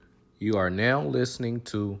You are now listening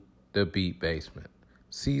to The Beat Basement,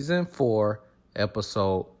 Season 4,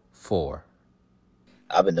 Episode 4.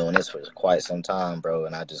 I've been doing this for quite some time, bro,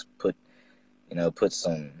 and I just put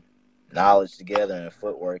some knowledge together and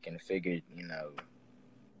footwork and figured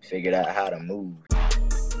out how to move.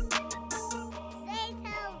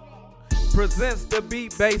 Presents The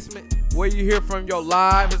Beat Basement, where you hear from your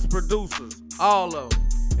livest producers, all of them.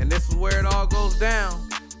 And this is where it all goes down,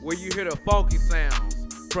 where you hear the funky sounds,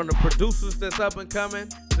 from the producers that's up and coming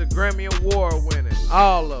to Grammy Award winning,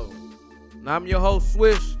 all of them. And I'm your host,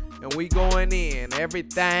 Swish, and we going in,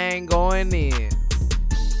 everything going in.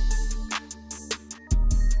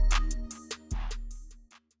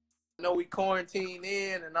 I know we quarantine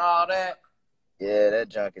in and all that. Yeah, that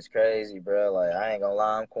junk is crazy, bro. Like, I ain't gonna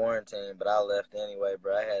lie, I'm quarantined, but I left anyway,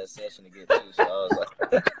 bro. I had a session to get to, so I was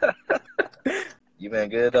like, you been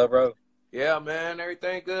good, though, bro? Yeah, man,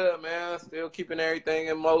 everything good, man. Still keeping everything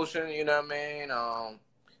in motion, you know what I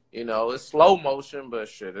mean? It's slow motion, but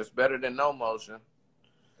shit, it's better than no motion.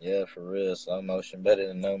 Yeah, for real. Slow motion better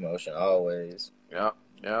than no motion, always.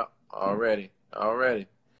 Yeah, already.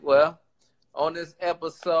 Well, on this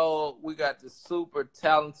episode, we got the super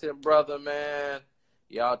talented brother, man.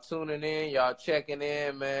 Y'all tuning in, y'all checking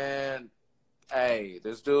in, man. Hey,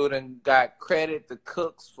 this dude done got credit the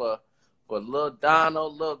cooks for Lil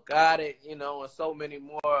Donald, Lil Gotti, and so many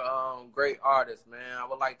more great artists, man. I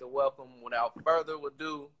would like to welcome, without further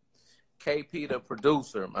ado, KP, the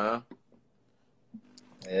producer, man.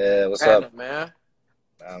 Yeah, what's up, man?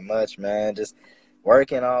 Not much, man. Just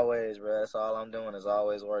working always, bro. That's all I'm doing is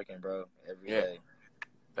always working, bro. Every day.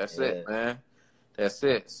 That's it, man. That's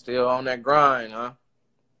it. Still on that grind, huh?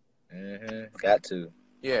 Got to.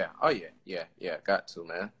 Yeah. Oh, yeah. Got to,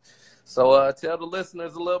 man. So tell the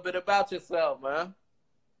listeners a little bit about yourself, man.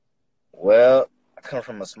 Well, I come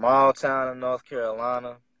from a small town in North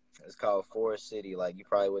Carolina. It's called Forest City. Like, you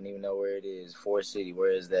probably wouldn't even know where it is. Forest City,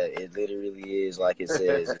 where is that? It literally is like it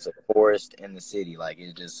says. It's a forest in the city. Like,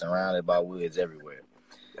 it's just surrounded by woods everywhere.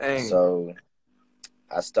 Dang. So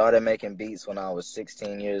I started making beats when I was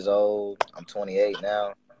 16 years old. I'm 28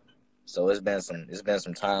 now. So it's been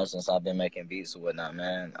some time since I've been making beats or whatnot,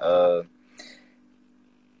 man.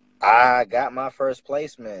 I got my first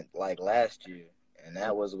placement like last year, and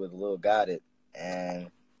that was with Lil Gotti,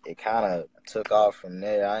 and it kind of took off from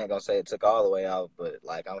there. I ain't gonna say it took all the way out, but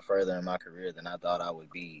like I'm further in my career than I thought I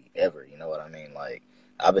would be ever. You know what I mean? Like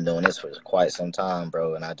I've been doing this for quite some time,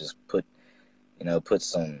 bro, and I just put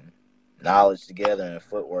some knowledge together and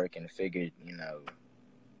footwork and figured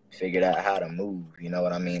out how to move. You know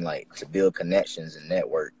what I mean? Like to build connections and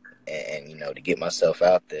network, and to get myself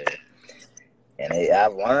out there. And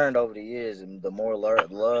I've learned over the years, the more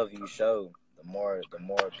love you show, the more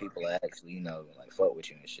people actually, like fuck with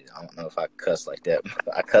you and shit. I don't know if I cuss like that.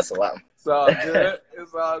 I cuss a lot. It's all good.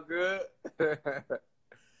 It's all good.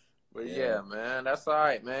 But yeah, man, that's all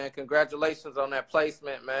right, man. Congratulations on that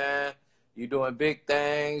placement, man. You doing big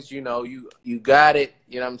things. You got it.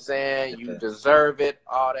 You know what I'm saying? You deserve it.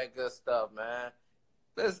 All that good stuff, man.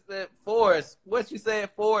 Forest, what you saying,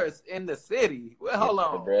 Forest in the city? Well, hold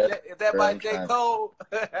on. Is that by J. Cole?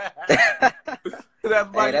 That's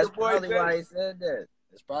probably why he said that.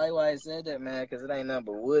 That's probably why he said that, man, because it ain't nothing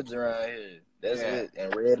but woods around here. That's it,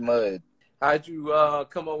 and red mud. How'd you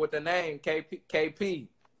come up with the name KP?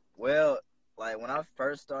 Well, like when I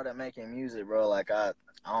first started making music, bro, like I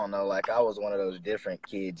don't know, like I was one of those different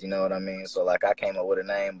kids, you know what I mean? So like I came up with a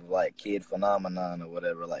name of like Kid Phenomenon or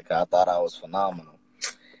whatever. Like I thought I was phenomenal.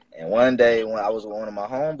 And one day when I was with one of my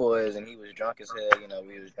homeboys and he was drunk as hell,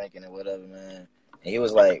 we was drinking and whatever, man. And he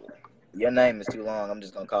was like, your name is too long. I'm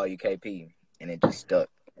just going to call you KP. And it just stuck.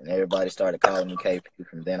 And everybody started calling me KP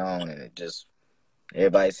from then on. And it just,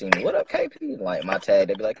 everybody seen me, what up, KP? Like my tag,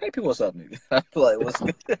 they'd be like, KP, what's up, nigga? I'm like, what's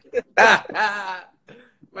good?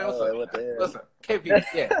 Man, what's up? KP,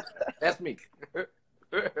 yeah, that's me.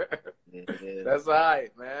 Yeah. That's all right,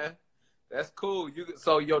 man. That's cool.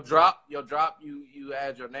 So your drop, you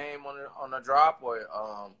add your name on the drop, or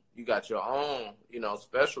you got your own,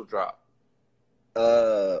 special drop.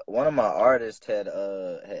 One of my artists had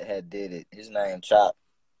did it. His name Chop.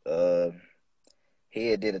 He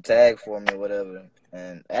had did a tag for me or whatever.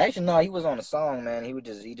 And actually no, he was on the song, man. He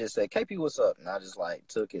just said, KP, what's up? And I just like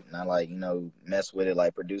took it and I like, messed with it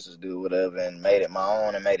like producers do, whatever, and made it my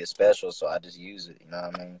own and made it special. So I just use it, you know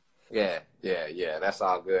what I mean? Yeah. That's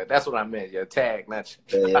all good. That's what I meant. Your tag, not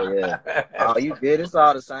Yeah. Oh, you did. It's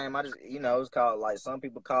all the same. I just, it's called like some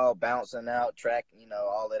people call bouncing out track.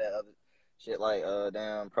 All of that other shit like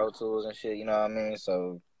damn Pro Tools and shit. You know what I mean?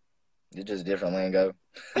 So it's just different lingo.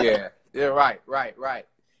 Yeah. Right.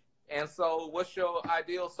 And so, what's your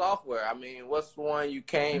ideal software? I mean, what's the one you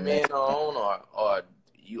came Man, in on, or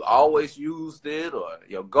you always used it, or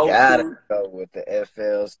your gotta go-to? go with the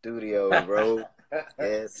FL Studio, bro.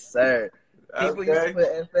 Yes, sir. People used to Okay.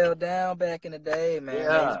 put FL down back in the day, man. They used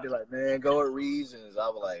to Yeah. be like, man, go with Reasons. I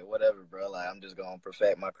was like, whatever, bro. Like, I'm just gonna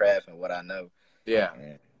perfect my craft and what I know. Yeah.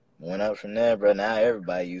 And went up from there, bro. Now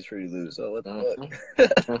everybody use Fruity Loops. So what Mm-hmm. the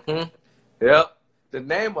fuck? Mm-hmm. Yep. The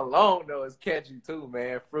name alone though is catchy too,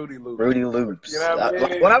 man. Fruity Loops. Fruity You Loops. know what I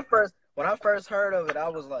Like mean? when I first heard of it, I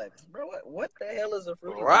was like, bro, what the hell is a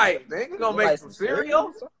Fruity Loop? Right. They ain't Is gonna it make like some some cereal cereal.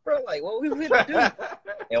 or something, bro? Like, what we finna do?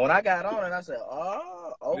 And when I got on it, I said,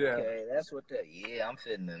 oh, Yeah. okay, that's what that. Yeah, I'm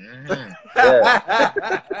fitting it. Yeah.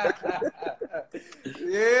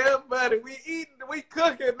 Yeah, buddy. We eating. We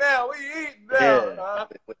cooking now. We eating now. Yeah, Huh?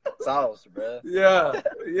 with the sauce, bro. Yeah.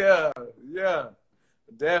 Yeah. Yeah.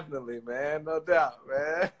 Definitely, man. No doubt,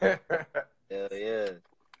 man. Hell yeah.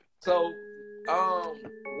 So,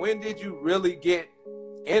 when did you really get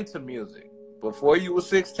into music? Before you were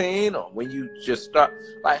 16, or when you just start?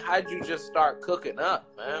 Like, how'd you just start cooking up,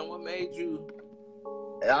 man? What made you?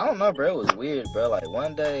 I don't know, bro. It was weird, bro. Like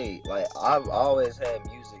one day, like I've always had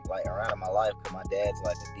music like around in my life because my dad's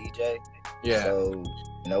like a DJ. Yeah. So,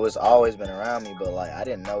 it's always been around me, but like I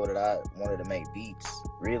didn't know that I wanted to make beats.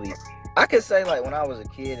 Really, I could say like when I was a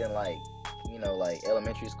kid in like like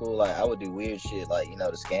elementary school, like I would do weird shit. Like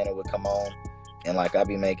the scanner would come on, and like I'd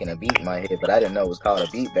be making a beat in my head, but I didn't know it was called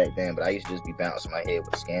a beat back then. But I used to just be bouncing my head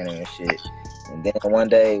with the scanner and shit. And then one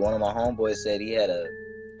day, one of my homeboys said he had a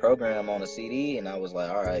program on a CD, and I was like,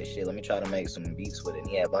 all right, shit, let me try to make some beats with it. And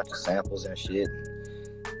he had a bunch of samples and shit.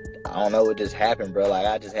 I don't know what just happened, bro. Like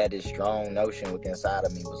I just had this strong notion within inside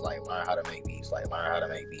of me was like, learn how to make beats, like learn how to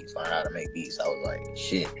make beats, learn how to make beats. I was like,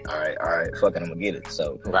 shit, all right, fucking, I'm gonna get it.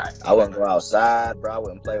 So Right. I wouldn't go outside, bro. I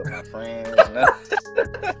wouldn't play with my friends.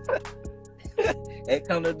 They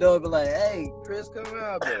come to the door, be like, hey, Chris, come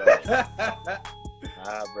out, bro. Like,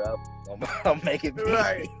 nah, bro, I'm making beats.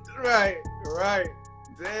 Right.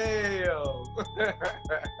 Damn.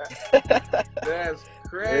 That's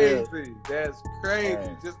crazy. Yeah. That's crazy.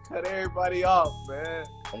 Man. Just cut everybody off, man.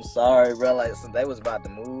 I'm sorry, bro. Like, so they was about to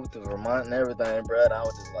move to Vermont and everything, bro. And I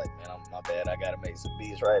was just like, man, my bad. I gotta make some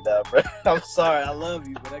beats right now, bro. I'm sorry. I love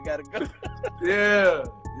you, but I gotta go. Yeah.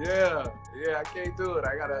 I can't do it.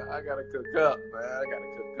 I gotta cook up, man. I gotta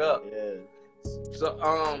cook up. Yeah.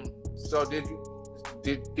 So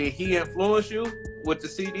did he influence you with the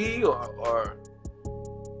CD or?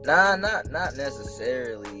 Nah, not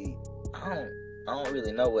necessarily. I don't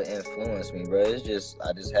really know what influenced me, bro. It's just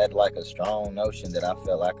I just had like a strong notion that I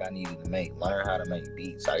felt like I needed to learn how to make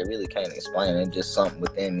beats. I really can't explain it. It's just something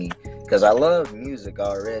within me because I love music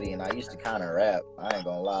already, and I used to kind of rap. I ain't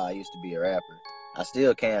gonna lie, I used to be a rapper. I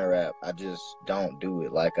still can rap. I just don't do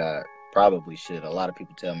it like I probably should. A lot of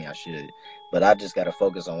people tell me I should, but I just gotta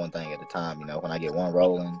focus on one thing at a time. When I get one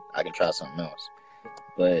rolling, I can try something else.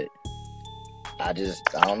 But I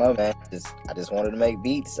don't know, man. I just wanted to make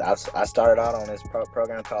beats. I started out on this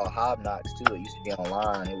program called Hobnox too. It used to be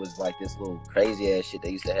online. It was like this little crazy ass shit they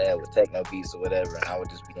used to have with techno beats or whatever, and I would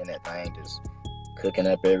just be in that thing just cooking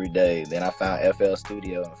up every day. Then I found FL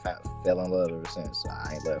Studio and fell in love ever since. So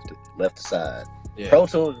I ain't left aside. Yeah. Pro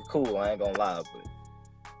Tools is cool. I ain't gonna lie,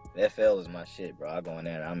 but FL is my shit, bro. I go in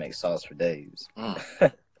there and I make sauce for days.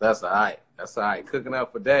 That's all right. Cooking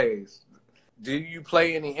up for days. Do you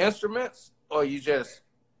play any instruments? Or you just?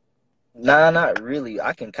 Nah, not really.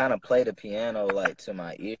 I can kind of play the piano like to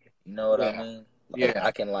my ear. You know what I mean? Like, yeah.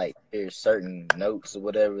 I can like hear certain notes or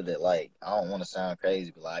whatever that like I don't want to sound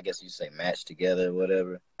crazy, but like I guess you say match together or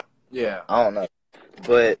whatever. Yeah. I don't know,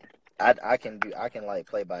 but I can like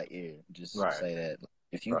play by ear. Just say that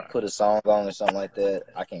if you put a song on or something like that,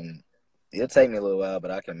 it'll take me a little while,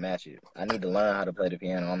 but I can match it. I need to learn how to play the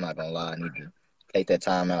piano. I'm not gonna lie. I need to take that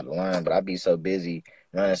time out to learn, but I'd be so busy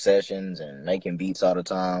running sessions and making beats all the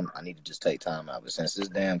time. I need to just take time out. But since this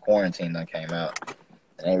damn quarantine done came out,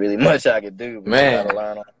 there ain't really much I could do. But man, you gotta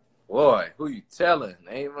learn on. Boy, who you telling?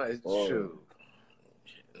 Ain't much. Shoot.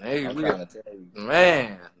 I'm trying to tell you.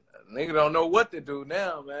 Man, nigga don't know what to do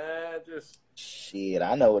now, man. Just shit.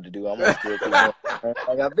 I know what to do. I'm gonna still keep doing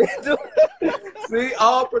like I've been doing. See,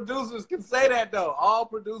 all producers can say that though. All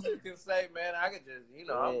producers can say, man, I can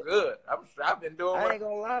just, I'm good. I've been doing. I ain't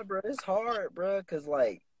gonna lie, bro. It's hard, bro, cause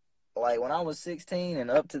like when I was 16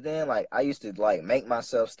 and up to then, like I used to like make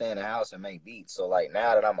myself stay in the house and make beats. So like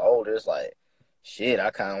now that I'm older, it's like, shit, I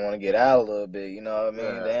kind of want to get out a little bit. You know what I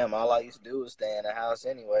mean? Yeah. Damn, all I used to do was stay in the house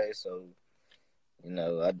anyway. So You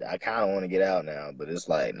know, I kind of want to get out now, but it's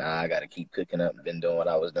like, nah, I got to keep cooking up and been doing what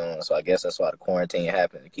I was doing. So I guess that's why the quarantine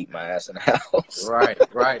happened, to keep my ass in the house. Right.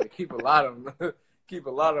 To keep a lot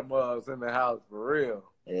of mugs in the house for real.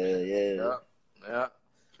 Yeah.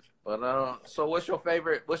 But so what's your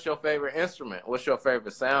favorite instrument? What's your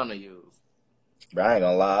favorite sound to use? Bro, I ain't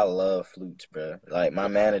gonna lie, I love flutes, bro. Like, my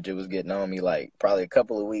manager was getting on me, like, probably a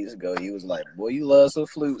couple of weeks ago. He was like, boy, you love some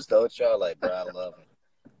flutes, don't y'all? Like, bro, I love them.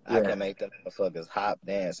 Yeah. I can make them motherfuckers hop,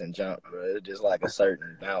 dance, and jump, bro. It's just like a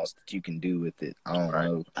certain bounce that you can do with it. I don't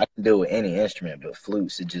know. I can do it with any instrument, but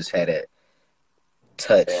flutes, it just had that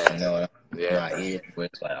touch, you know, my ear, where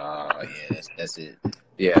it's like, oh, yeah, that's it.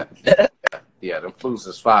 Yeah. Yeah, them flutes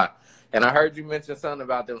is fire. And I heard you mention something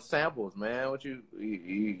about them samples, man. What you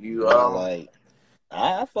like,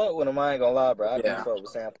 I fuck with them. I ain't gonna lie, bro. I do fuck with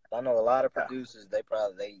samples. I know a lot of producers. They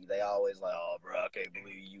always like, oh, bro, I can't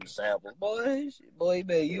believe you use samples, boy. You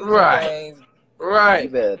better use right. You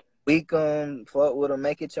better tweak them, fuck with them,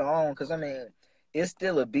 make it your own. Cause I mean, it's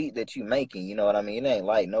still a beat that you making. You know what I mean? It ain't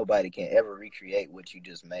like nobody can ever recreate what you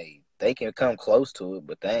just made. They can come close to it,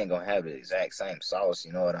 but they ain't gonna have the exact same sauce.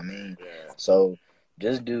 You know what I mean? Yeah. So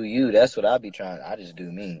just do you. That's what I be trying. I just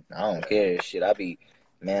do me. I don't care. Shit,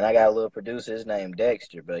 Man, I got a little producer, his name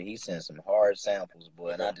Dexter, but he sends some hard samples, boy,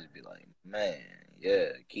 and I just be like, man, yeah,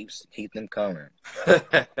 keep them coming.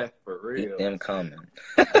 For real. Keep them coming.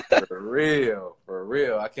 For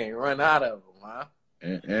real. I can't run out of them, huh?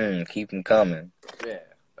 Keep them coming. Yeah,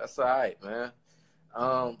 that's all right, man.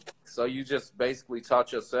 So you just basically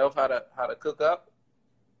taught yourself how to cook up?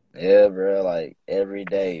 Yeah, bro, like every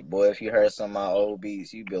day. Boy, if you heard some of my old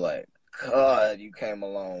beats, you'd be like, God, you came a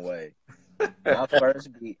long way. My first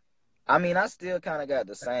beat, I mean, I still kind of got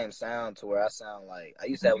the same sound to where I sound like, I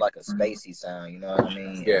used to have like a spacey sound, you know what I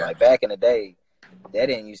mean? Yeah. Like back in the day, that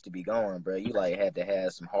didn't used to be going, bro. You like had to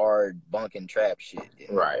have some hard bunking trap shit.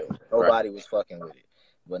 Right. Nobody was fucking with it.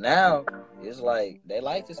 But now, it's like, they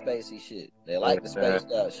like the spacey shit. They like the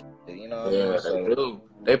spaced out shit. You know what I mean? So, they do.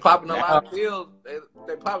 They popping a lot of pills.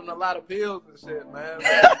 They popping a lot of pills and shit, man.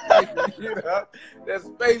 You know, that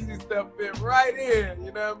spacey stuff fit right in.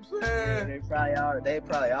 You know what I'm saying? They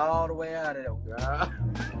probably all the way out of there.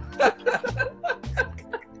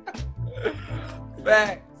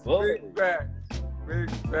 Facts. Big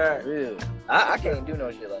facts. Real. I can't do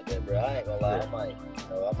no shit like that, bro. I ain't gonna lie. I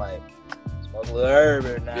might smoke a little herb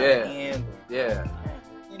every now and then. Yeah.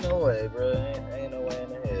 Ain't no way, bro. Ain't no way in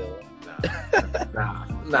the hell. Nah.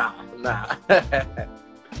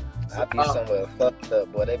 I be somewhere fucked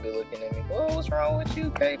up, boy. They be looking at me. Whoa, what's wrong with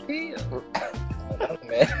you, KP?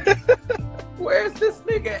 Man. Where's this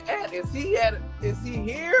nigga at? Is he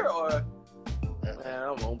here or? Man,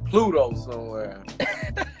 I'm on Pluto somewhere.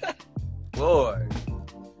 Boy.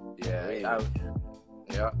 Yeah.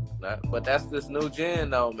 But that's this new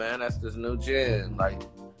gen though, man. That's this new gen. Like,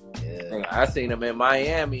 I seen them in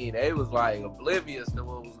Miami. They was like oblivious to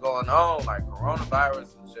what was going on. Like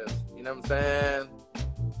coronavirus was just, you know what I'm saying,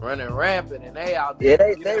 running rampant, and they out there.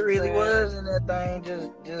 Yeah, they really was in that thing,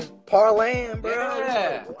 just parlaying, bro.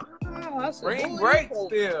 Yeah. Wow, Spring break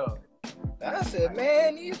still. I said,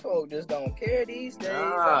 man, these folks just don't care these days.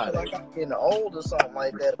 I feel like I'm getting old or something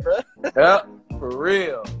like that, bro. Yep, for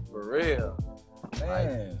real.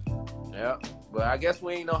 Man. Yeah, but I guess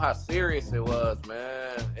we ain't know how serious it was,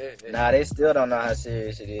 man. Nah, they still don't know how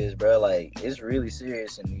serious it is, bro. Like, it's really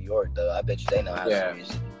serious in New York, though. I bet you they know how serious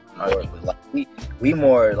it is in New York. But like, we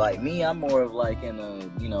more like me. I'm more of like in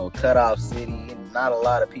a cutoff city, and not a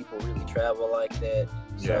lot of people really travel like that.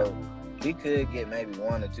 So we could get maybe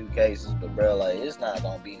 1 or 2 cases, but bro, like, it's not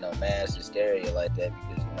gonna be no mass hysteria like that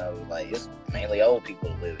because like, it's mainly old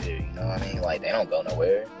people who live here. You know what I mean? Like, they don't go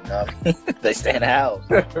nowhere. You know what I mean? They stay in the house.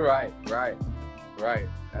 Right.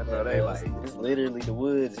 That's what they like. It's literally the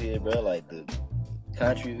woods here, bro. Like the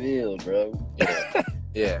countryville, bro.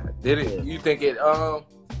 Yeah. Did it? Yeah. You think it?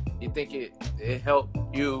 You think it helped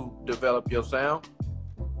you develop your sound?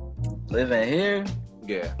 Living here?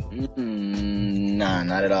 Yeah. Nah,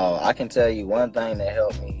 not at all. I can tell you one thing that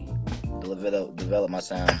helped me develop my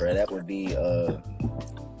sound, bro. That would be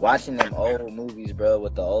watching them old movies, bro,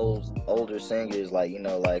 with the older singers, like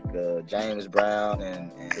James Brown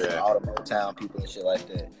and all the Motown people and shit like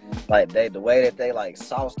that. Like the way that they like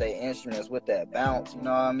sauce their instruments with that bounce, you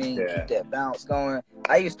know what I mean? Yeah. Keep that bounce going.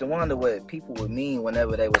 I used to wonder what people would mean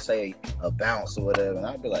whenever they would say a bounce or whatever, and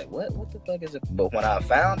I'd be like, what the fuck is it? But when I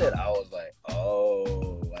found it, I was like,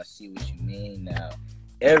 oh, I see what you mean now.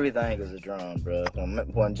 Everything is a drum, bro.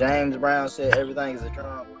 When James Brown said everything is a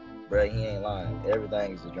drum, bro, he ain't lying.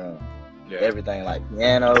 Everything is a drum. Yeah. Everything, like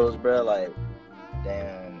pianos, bro, like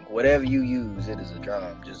damn whatever you use, it is a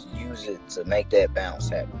drum. Just use it to make that bounce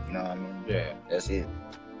happen. You know what I mean? Yeah. That's it.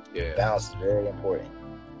 Yeah. Bounce is very important.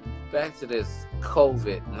 Back to this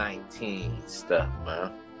COVID-19 stuff,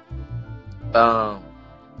 man.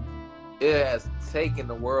 It has taken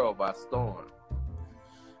the world by storm.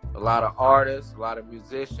 A lot of artists, a lot of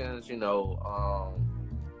musicians, you know,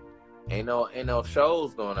 ain't no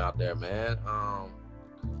shows going out there, man.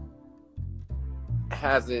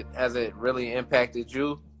 Has it really impacted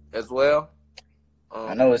you as well?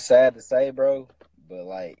 I know it's sad to say, bro, but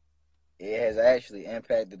like it has actually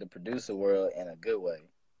impacted the producer world in a good way.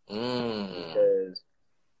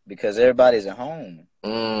 Because everybody's at home.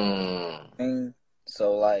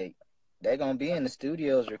 So like they're gonna be in the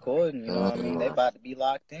studios recording, you know what I mean? They about to be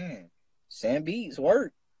locked in. Send beats,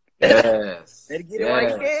 work. Yes. They get it while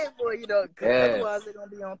you can, boy, you know, because otherwise they're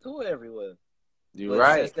gonna be on tour everywhere. You're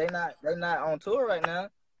right. Since they not on tour right now,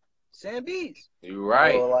 send beats. You're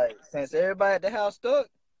right. So like since everybody at the house stuck,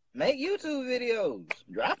 make YouTube videos.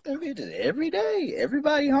 Drop them videos every day.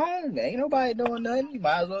 Everybody home. Ain't nobody doing nothing. You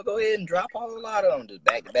might as well go ahead and drop a whole lot of them. Just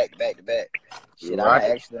back to back to back to back. Shit, right. I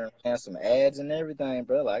actually ran some ads and everything,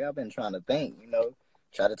 bro. Like, I've been trying to think, you know,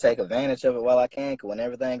 try to take advantage of it while I can. Because when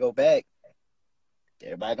everything go back,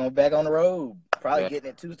 everybody going back on the road. Probably getting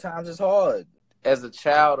it 2 times as hard. As a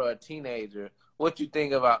child or a teenager, what you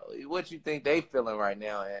think they feeling right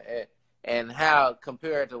now? And how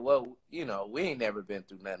compared to what, you know, we ain't never been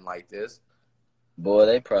through nothing like this. Boy,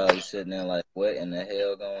 they probably sitting there like, what in the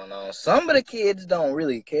hell going on? Some of the kids don't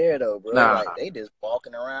really care though, bro. Nah. Like they just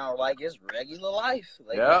walking around like it's regular life.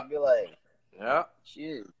 They just be like,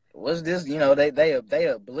 shit, what's this? You know, they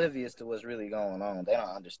oblivious to what's really going on. They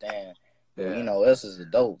don't understand. But you know, us as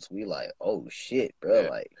adults, we like, oh shit, bro,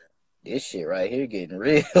 like this shit right here getting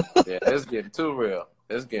real. It's getting too real.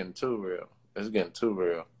 It's getting too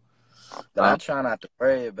real. But I try not to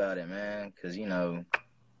worry about it, man, because, you know,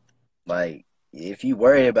 like, if you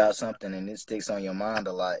worry about something and it sticks on your mind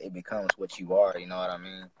a lot, it becomes what you are, you know what I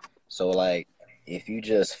mean? So, like, if you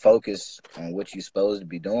just focus on what you're supposed to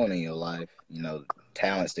be doing in your life, you know,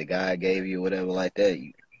 talents that God gave you, whatever like that,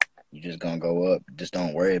 you just gonna go up. Just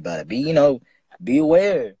don't worry about it. Be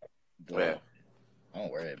aware. Yeah.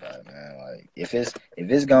 Don't worry about it, man. Like, if it's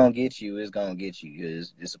gonna get you, it's gonna get you.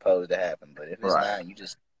 It's supposed to happen. But if it's not, you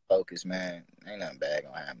just focus, man. Ain't nothing bad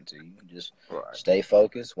gonna happen to you. Just stay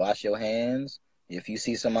focused. Wash your hands. If you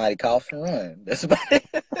see somebody coughing, run. That's about it.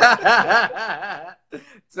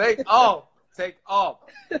 Take off.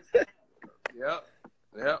 Yep.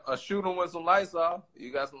 Or shoot them with some Lysol.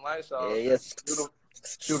 You got some Lysol. Yeah.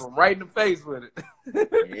 Shoot them right in the face with it.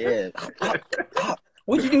 Yeah.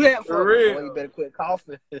 What'd you do that for? For real. Boy, you better quit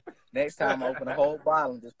coughing. Next time, open a whole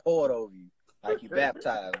bottle and just pour it over you like you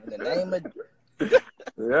baptized in the name of.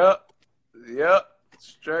 Yep.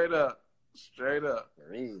 Straight up. For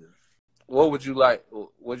real. What would you like?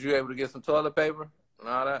 Was you able to get some toilet paper and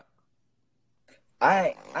all that?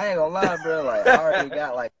 I ain't gonna lie, bro. Like, I already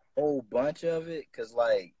got like a whole bunch of it, cause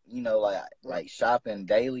like, you know, like shopping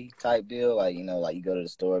daily type deal. Like, you know, like you go to the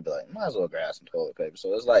store, but like, might as well grab some toilet paper.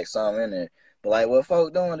 So it's like something in there. But like what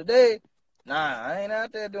folk doing today? Nah, I ain't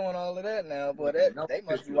out there doing all of that now, boy. They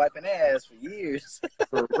must be wiping their ass for years.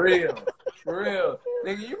 For real.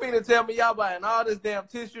 Nigga, you mean to tell me y'all buying all this damn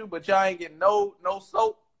tissue, but y'all ain't getting no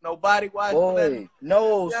soap, no body wash? Boy,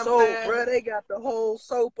 no soap, bro. They got the whole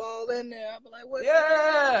soap all in there. I be like, what?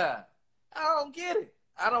 Yeah. I don't get it.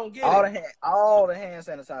 All the hand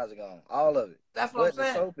sanitizer gone. All of it. That's what I'm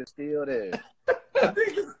saying. The soap is still there.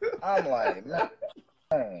 I'm like, man.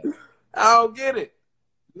 I don't get it.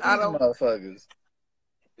 These motherfuckers.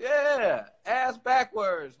 Yeah. Ass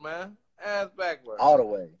backwards, man. Ass backwards. All the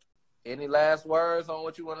way. Any last words on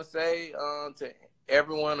what you want to say to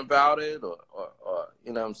everyone about it, or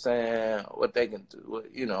you know what I'm saying, what they can do,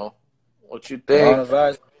 what you think?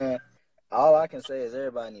 Coronavirus, man, all I can say is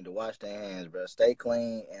everybody need to wash their hands, bro. Stay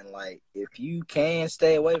clean, and like, if you can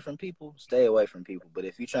stay away from people, stay away from people. But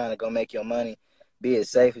if you're trying to go make your money, be as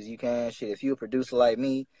safe as you can. Shit, if you a producer like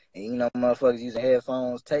me, and you know motherfuckers using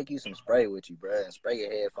headphones, take you some spray with you, bro, and spray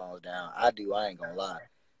your headphones down. I ain't gonna lie.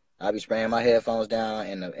 I be spraying my headphones down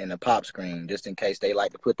in the pop screen just in case they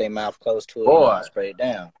like to put their mouth close to it and spray it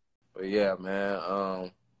down. But yeah,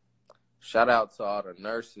 man. Shout out to all the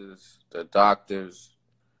nurses, the doctors,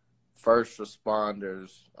 first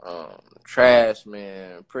responders, trash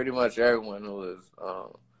men, pretty much everyone who is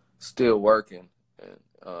still working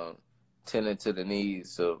and tending to the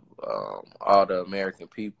needs of all the American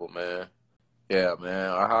people, man. Yeah,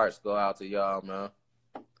 man. Our hearts go out to y'all, man.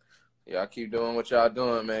 Y'all keep doing what y'all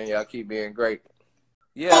doing, man. Y'all keep being great.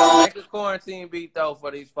 Yeah, make a quarantine beat though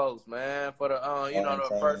for these folks, man. For the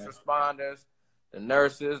the first Quarantine. responders, the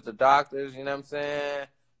nurses, the doctors. You know what I'm saying?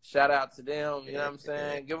 Shout out to them. You know Yeah, what I'm yeah.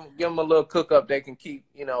 saying? Give them a little cook up they can keep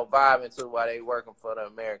vibing to while they working for the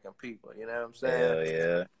American people. You know what I'm saying? Hell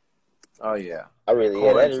yeah. Oh yeah, That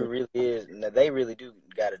quarantine. really is. They really do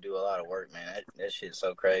got to do a lot of work, man. That shit's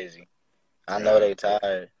so crazy. I know Yeah. they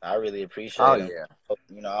tired. I really Oh appreciate them. yeah.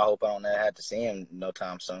 I hope I don't have to see him no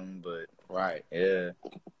time soon. But Right. yeah,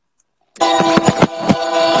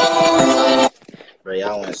 bro,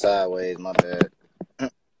 y'all went sideways. My bad.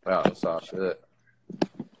 Well, it's all good.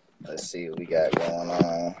 Let's see what we got going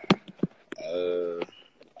on. I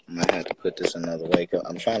might have to put this another way.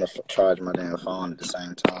 I'm trying to charge my damn phone at the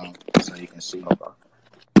same time so you can see. Okay.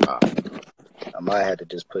 I might have to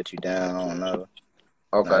just put you down. I don't know.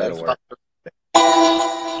 Okay. No, that'll work.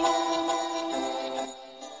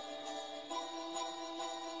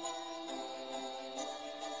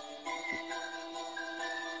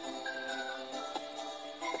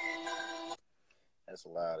 That's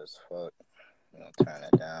loud as fuck. I'm gonna turn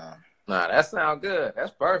it down. Nah, that sounds good.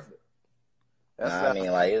 That's perfect. I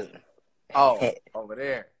mean, like, it's... over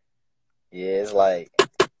there. Yeah, it's like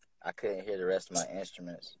I couldn't hear the rest of my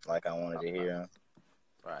instruments like I wanted to hear them.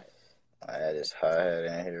 Right. I had this hi-hat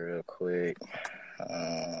in here real quick.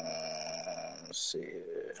 Let's see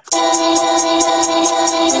here.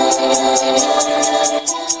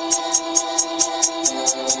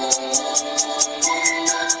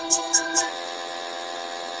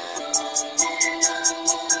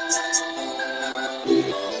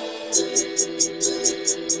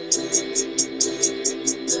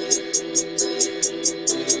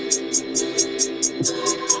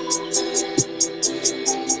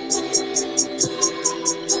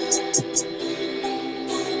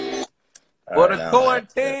 For the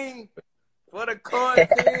quarantine. For the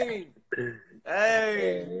quarantine.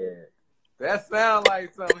 Hey. Yeah. That sounds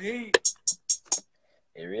like some heat.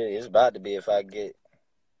 It really is about to be if I get...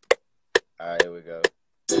 All right, here we go.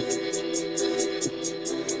 All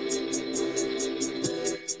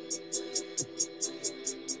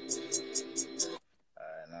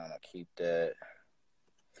right, now I'm going to keep that.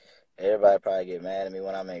 Everybody probably get mad at me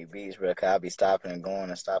when I make beats, bro, because I be stopping and going,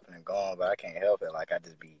 but I can't help it. Like, I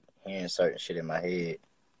just be hearing certain shit in my head.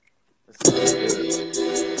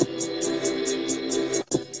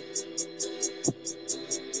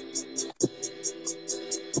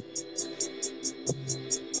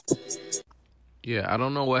 Yeah, I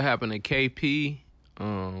don't know what happened to KP,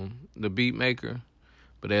 the beat maker,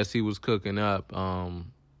 but as he was cooking up,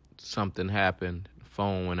 something happened. The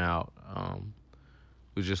phone went out.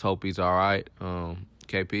 We just hope he's all right.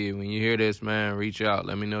 KP, when you hear this, man, reach out.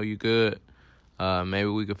 Let me know you good. Maybe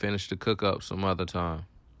we could finish the cook up some other time.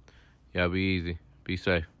 Y'all be easy. Be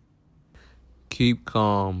safe. Keep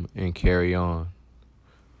calm and carry on.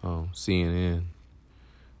 CNN.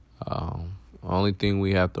 Only thing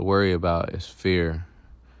we have to worry about is fear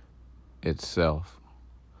itself.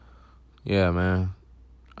 Yeah, man.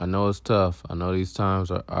 I know it's tough. I know these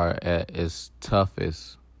times are at its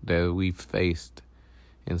toughest that we've faced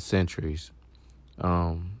in centuries.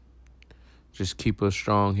 Just keep a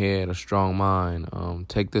strong head, a strong mind.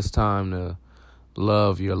 Take this time to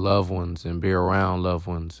love your loved ones and be around loved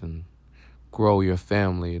ones and grow your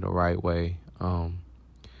family the right way.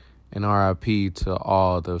 And RIP to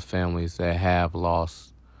all the families that have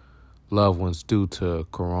lost loved ones due to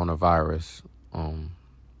coronavirus.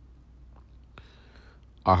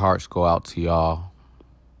 Our hearts go out to y'all.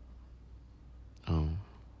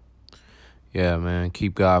 Yeah, man,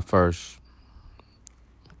 keep God first.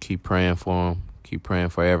 Keep praying for him. Keep praying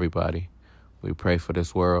for everybody. We pray for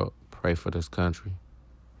this world, pray for this country,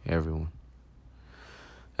 everyone.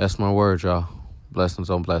 That's my word, y'all. Blessings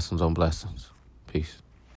on blessings on blessings. Peace.